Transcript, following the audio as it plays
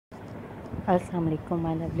Assalamualaikum,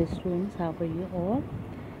 my lovely students. How are you all?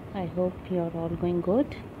 I hope you're all going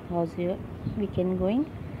good. How's your weekend going?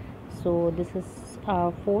 So this is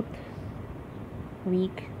our fourth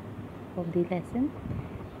week of the lesson.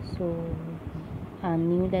 So a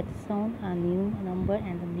new letter sound, a new number,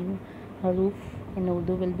 and a new haruf in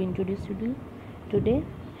Urdu will be introduced to you today.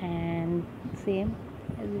 And same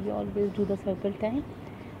as we always do the circle time.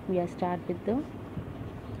 We are start with the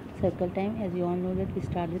circle time. As you all know that we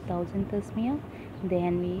start with thousand tasmiyah,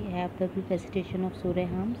 then we have the recitation of surah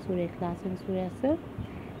ham, surah ikhlas and surah asr,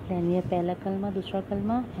 then we have pehla kalma, dusra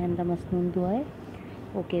kalma, and the masnoon dua.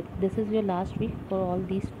 Okay, this is your last week for all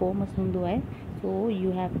these four masnoon dua, so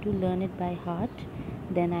you have to learn it by heart.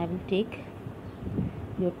 Then I will take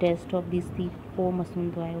your test of these four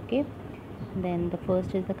masnoon dua. Okay, then the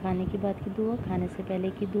first is the खाने के बाद की दुआ, खाने से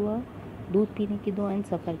पहले की दुआ, दूध पीने की दुआ एंड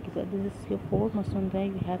सफ़र की दुआ. दिस इज योर फोर मसनून दुआ.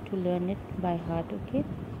 You have to learn it by heart. Okay,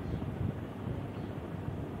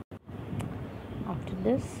 after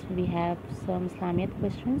this we have some Islamiyat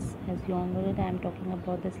questions. As you all know that I am talking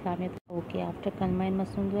about the Islamiyat. Okay, after kalma and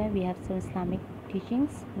masnoon dua we have some Islamic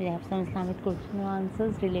teachings. We have some Islamic question and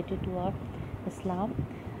answers related to our Islam.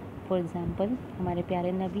 For example, हमारे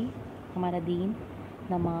प्यारे नबी, हमारा दीन,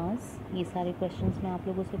 नमाज, ये सारे questions मैं आप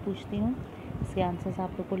लोगों से पूछती हूँ. इसके आंसर्स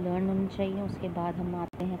आप लोग को लर्न होने चाहिए. उसके बाद हम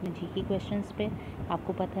आते हैं अपने जीके क्वेश्चंस पे.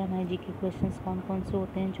 आपको पता है हमारे जीके क्वेश्चंस कौन कौन से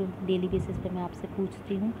होते हैं जो डेली बेसिस पे मैं आपसे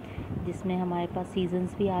पूछती हूँ, जिसमें हमारे पास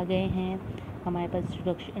सीजन्स भी आ गए हैं, हमारे पास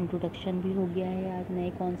इंट्रोडक्शन भी हो गया है आज नए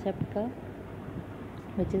कॉन्सेप्ट का,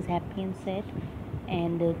 which is happy and sad,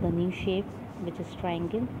 and the new shape which is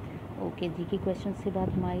triangle. Okay, GK question के बाद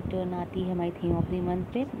हमारी टर्न आती है हमारी थीम ऑफ द मंथ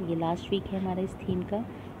पे. ये लास्ट वीक है हमारा इस थीम का,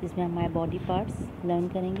 जिसमें हमारे बॉडी पार्ट्स लर्न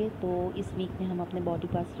करेंगे. तो इस वीक में हम अपने बॉडी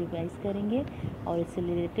पार्ट्स रिवाइज करेंगे और इससे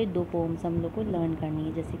रिलेटेड दो पोम्स हम लोग को लर्न करनी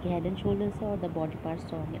है, जैसे कि हेड एंड शोल्डर्स है और द बॉडी पार्ट्स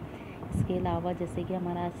सॉन्ग है. इसके अलावा जैसे कि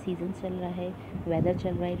हमारा सीज़न चल रहा है, वेदर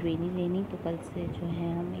चल रहा है रेनी, तो कल से जो है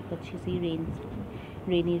हम एक अच्छी सी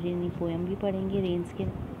रेनी पोएम भी पढ़ेंगे रेन्स के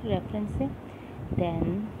रेफरेंस से.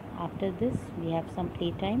 Then after this we have some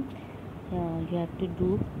play time. You have to do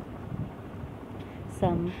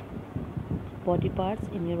some body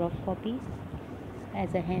parts in your rough copy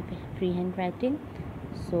as a freehand writing.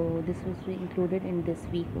 So this was included in this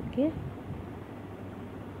week. Okay,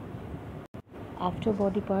 after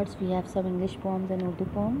body parts we have some English poems and Urdu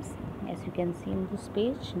poems. As you can see in this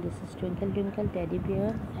page, this is Twinkle Twinkle Teddy Bear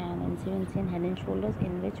and Incy and Head and Shoulders,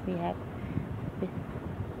 in which we have,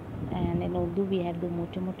 and in Urdu we have the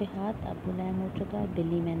Mote Mote Haath, Abdullah Motor Car,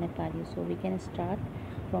 Billy Maine Pali. So we can start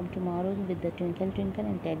from tomorrow with the Twinkle Twinkle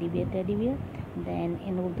and Teddy Bear. Then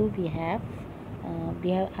in Urdu we have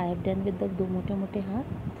I have done with the Do Mote Mote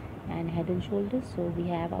Haath and Head and Shoulders. So we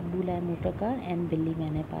have Abdullah Motor Car and Billy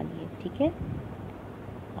Maine Pali. ठीक है,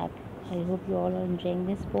 I hope you all are enjoying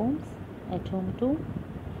these poems at home too.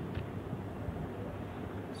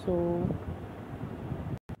 So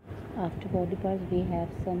after body parts we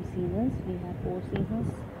have some seasons. We have 4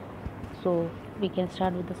 seasons, so we can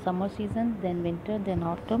start with the summer season, then winter, then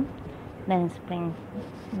autumn, then spring.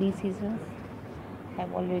 These seasons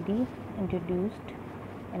have already introduced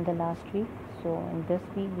in the last week, so in this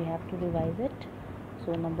week we have to revise it.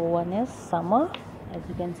 So number 1 is summer. As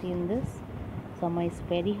you can see in this, summer is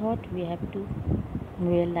very hot. We have to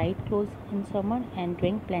wear light clothes in summer and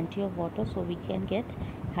drink plenty of water so we can get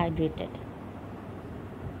hydrated.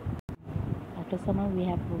 After summer we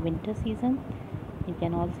have winter season. You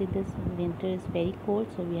can all see this, winter is very cold,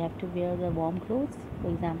 so we have to wear the warm clothes. For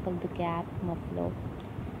example, the cap, muffler,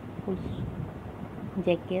 full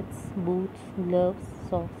jackets, boots, gloves,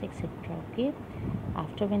 socks, etc. Okay,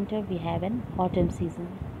 after winter we have an autumn season.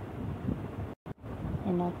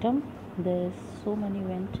 In autumn there is so many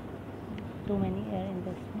air in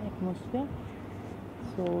the atmosphere,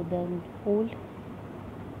 so the old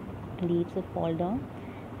leaves will fall down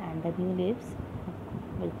and the new leaves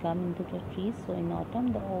will come into the trees. So in autumn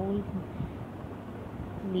the old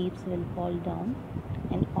leaves will fall down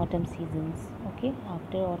in autumn seasons. Okay,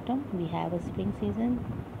 after autumn we have a spring season.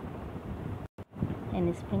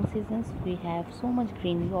 In spring seasons we have so much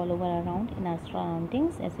greenery all over around in our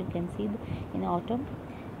surroundings. As you can see, in autumn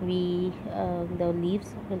the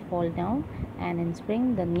leaves will fall down, and in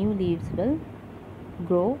spring the new leaves will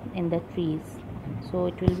grow in the trees. So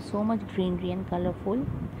it will be so much greenery and colorful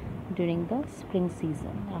during the spring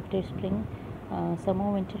season. After spring,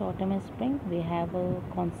 summer, winter, autumn and spring, we have a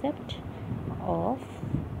concept of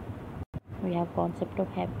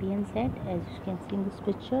happy and sad. As you can see in this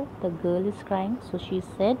picture, the girl is crying, so she is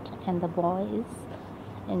sad, and the boy is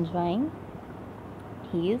enjoying,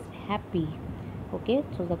 he is happy. Okay,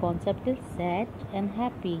 so the concept is sad and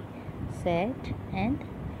happy. sad and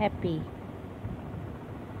happy.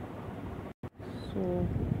 So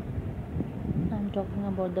I'm talking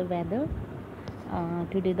about the weather.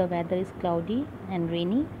 Today the weather is cloudy and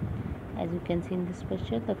rainy. As you can see in this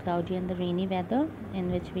picture, the cloudy and the rainy weather,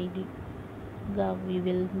 in which we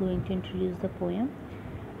will going to introduce the poem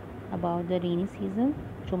about the rainy season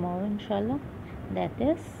tomorrow, inshallah. That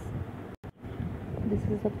is, this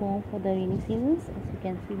is the poem for the rainy seasons. As you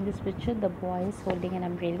can see in this picture, the boy is holding an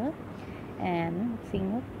umbrella and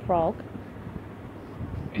seeing a frog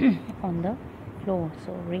on the floor.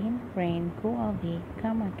 So rain, rain, go away,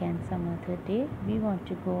 come again some other day. We want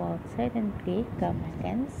to go outside and play, come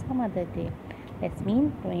again some other day. That's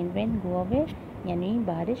mean rain, rain, go away, यानी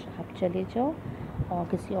बारिश आप चले जाओ और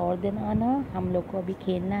किसी और दिन आना. हम लोग को अभी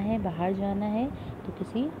खेलना है, बाहर जाना है, तो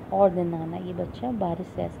किसी और दिन आना. ये बच्चा बारिश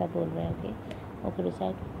से ऐसा बोल रहा है. Okay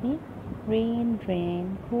recite me. Rain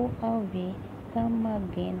rain go away, come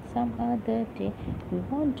again some other day. We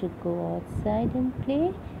want to go outside and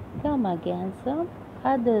play, come again some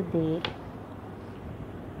other day.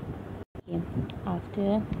 Okay.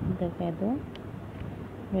 After the weather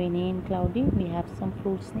rainy and cloudy, we have some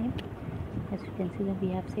fruits name. As you can see that we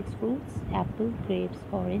have 6 fruits: apple, grapes,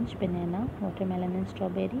 orange, banana, watermelon and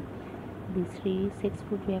strawberry. These 6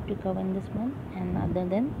 fruits we have to cover in this month, and other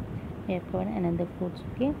than we have covered another fruits.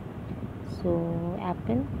 Okay, so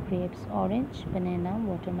apple, grapes, orange, banana,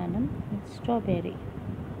 watermelon and strawberry.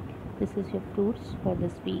 This is your fruits for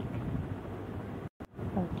this week.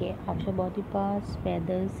 Okay, after body parts,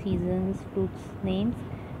 weather, seasons, fruits names,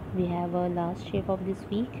 we have a last shape of this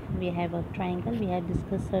week. We have a triangle. We have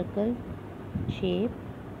discussed circle shape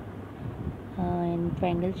and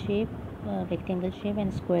triangle shape, rectangle shape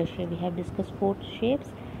and square shape. We have discussed 4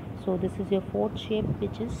 shapes. So this is your 4th shape,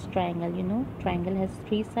 which is triangle. You know, triangle has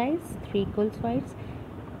 3 sides, 3 equal sides.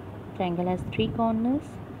 Triangle has 3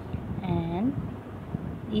 corners, and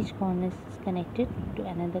each corner is connected to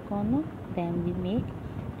another corner. Then we make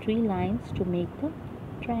 3 lines to make the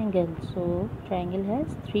triangle. So triangle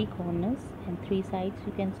has 3 corners and 3 sides,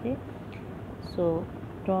 you can say. So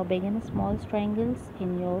draw big and small triangles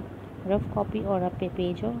in your rough copy or a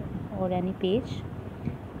page or any page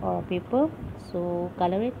or paper. So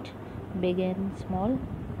color it big and small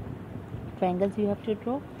triangles you have to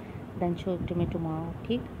draw, then show it to me tomorrow.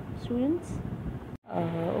 Okay students.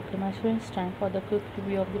 Okay my students, time for the quick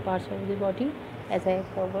review of the parts of the body. As I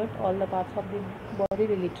have covered all the parts of the body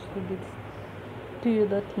related to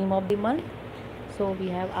the theme of the month. So we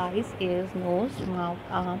have eyes, ears, nose, mouth,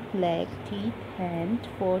 arm, leg, teeth, hand,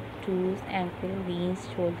 foot, toes, ankle, knees,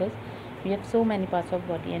 shoulders. We have so many parts of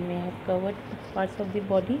body, and we have covered parts of the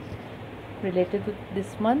body related to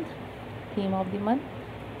this month, theme of the month.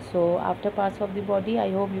 So after parts of the body,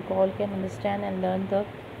 I hope you all can understand and learn the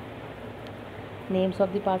names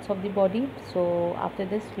of the parts of the body. So after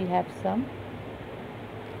this we have some.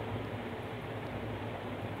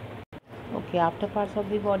 Okay, after parts of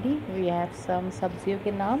the body we have some सब्जियों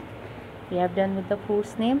के नाम. We have done with the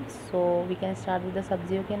fruits name, so we can start with the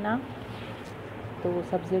सब्जियों के नाम. तो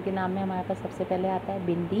सब्जियों के नाम में हमारे पास सबसे पहले आता है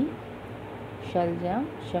भिंडी, शलजम,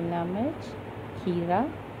 शिमला मिर्च, खीरा,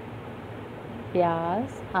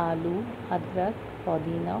 प्याज, आलू, अदरक,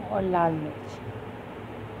 पुदीना और लाल मिर्च.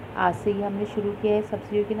 आज से ही हमने शुरू किया है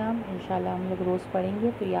सब्जियों के नाम. इंशाल्लाह हम लोग रोज़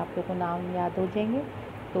पढ़ेंगे तो ये आप लोग को नाम याद हो जाएंगे.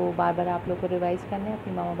 तो बार बार आप लोग को रिवाइज़ करना है.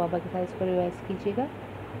 अपनी मामा पापा के साथ इसको रिवाइज़ कीजिएगा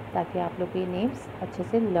ताकि आप लोग के नेम्स अच्छे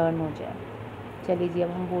से लर्न हो जाए. चलिए जी,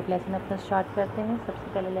 अब हम बोर्ड लेसन अपना स्टार्ट करते हैं.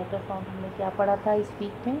 सबसे पहले लेटर फॉर्म हमने क्या पढ़ा था इस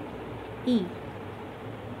वीक में? ई.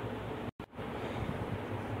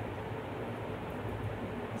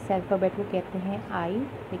 इस अल्फ़ाबेट को कहते हैं आई,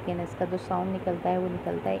 लेकिन इसका जो साउंड निकलता है वो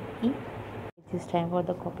निकलता है ई. It is time for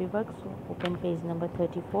the copy work. So open page number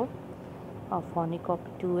 34 of phonic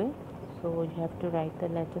copy 2A. So you have to write the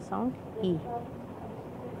letter sound E.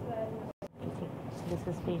 Okay, this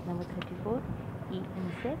is page number 34, E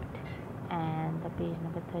insect, and the page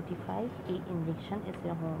number 35, E injection is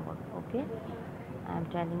your homework. Okay, I am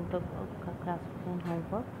telling the classroom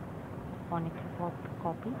homework, phonic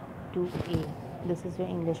copy 2A. This is your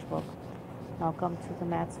English work. Now come to the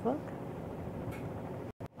maths work.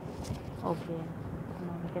 Okay,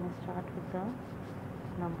 now we can start with the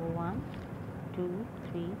number 1, 2,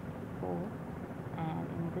 3, 4,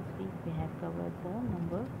 and in this week we have covered the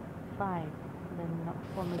number 5. The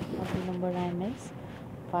formation of the number rhyme is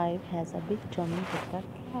 5 has a big tummy with a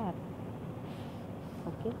cap.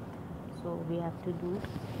 Okay, so we have to do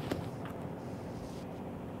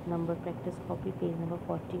number practice copy page number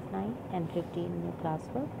 49 and 50 in your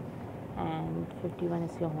classwork, and 51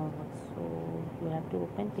 is your homework. So you have to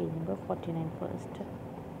open page number 49 first.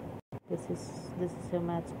 This is your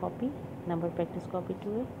maths copy, number practice copy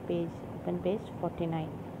to it, open page 49.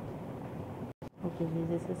 Okay,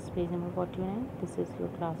 this is page number 49. This is your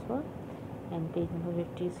classwork, and page number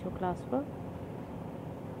 50 is your classwork,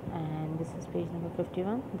 and this is page number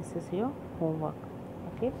 51. This is your homework.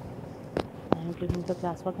 Okay, I am giving the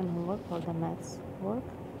classwork and homework for the maths work.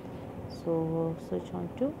 So switch on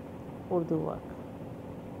to Urdu work.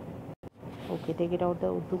 Okay, take it out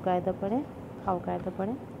the Urdu कायदा पढ़ें. How कायदा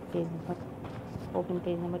पढ़ें? Open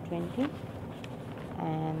page number 20,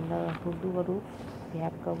 and the Urdu haruf we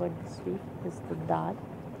have covered this week is the दाल.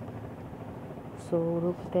 सो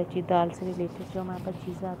रुपये दाल से related जो हमारे पास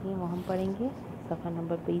चीज़ें आती हैं वो हम पढ़ेंगे. सफ़ा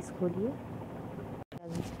नंबर 20 खोलिए.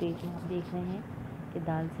 इस पेज में आप देख रहे हैं कि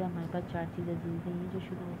दाल से हमारे पास 4 चीज़ें दी गई हैं जो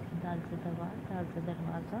शुरू होती हैं दाल से दरवार, दाल से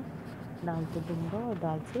दरवाज़ा, दाल से दुम्बा और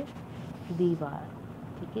दाल से दीवार.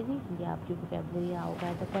 ठीक है जी, ये आपकी वोकैबुलरी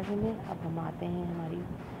आओगा तो पढ़ेंगे. अब हम आते हैं हमारी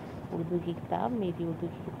उर्दू की किताब, मेरी उर्दू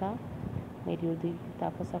की किताब. मेरी उर्दू की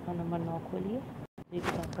किताब का सफ़ा नंबर 9 खोलिए. मेरी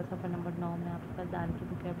किताब का सफ़ा नंबर 9 में आपके पास दाल की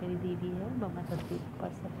वोकैबुलरी दी हुई है. बमा तरतीब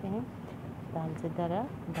पढ़ सकते हैं. दाल से दरा,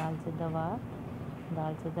 दाल से दवार,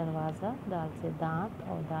 दाल से दरवाज़ा, दाल से दांत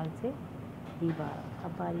और दाल से दीवार.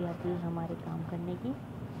 अब बारी आती है हमारे काम करने की.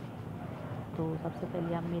 तो सबसे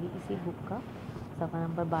पहले आप मेरी इसी बुक का सफ़ा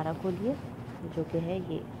नंबर 12 खोलिए, जो कि है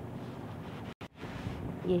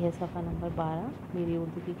ये है सफ़ा नंबर 12 मेरी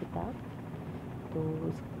उर्दू की किताब. तो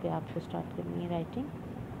इस पे आपको स्टार्ट करनी है राइटिंग.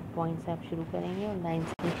 पॉइंट से आप शुरू करेंगे और लाइन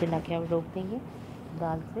से नीचे लाके आप रोक देंगे.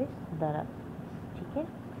 दाल से दरख्त. ठीक है.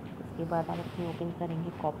 इसके बाद आप अपनी ओपन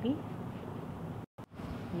करेंगे कॉपी.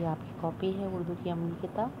 ये आपकी कॉपी है उर्दू की अमली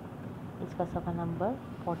किताब. इसका सफ़ा नंबर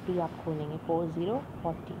 40 आप खोलेंगे. 40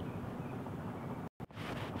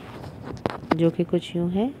 जो कि कुछ यूँ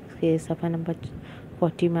है. इसके सफ़ा नंबर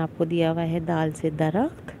 40 में आपको दिया हुआ है दाल से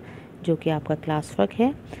दरख्त, जो कि आपका क्लास वर्क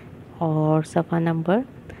है. और सफ़ा नंबर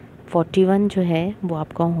 41 जो है वो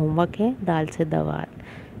आपका होमवर्क है, दाल से दवार.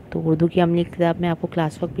 तो उर्दू की अमली किताब में आपको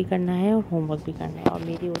क्लास वर्क भी करना है और होमवर्क भी करना है, और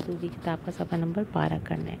मेरी उर्दू की किताब का सफ़ा नंबर 12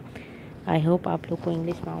 करना है. आई होप आप लोग को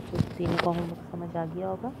इंग्लिश मैथ्स और तीनों का होमवर्क समझ आ गया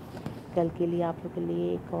होगा. कल के लिए आप लोग के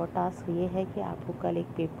लिए एक और टास्क ये है कि आपको कल एक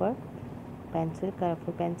पेपर, पेंसिल,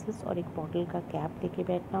 कलरफुल पेंसिल्स और एक बॉटल का कैप लेके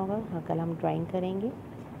बैठना होगा. हाँ, कल हम ड्राइंग करेंगे.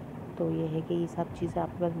 तो ये है कि ये सब चीज़ें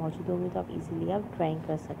आपके पास मौजूद होंगी तो आप इजीली आप ड्राइंग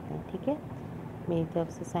कर सकते हैं. ठीक है. मेरी तरफ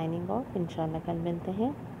से साइनिंग ऑफ. इंशाल्लाह कल मिलते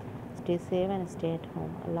हैं. Stay safe and stay at home.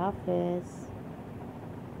 अल्लाह हाफ़िज़.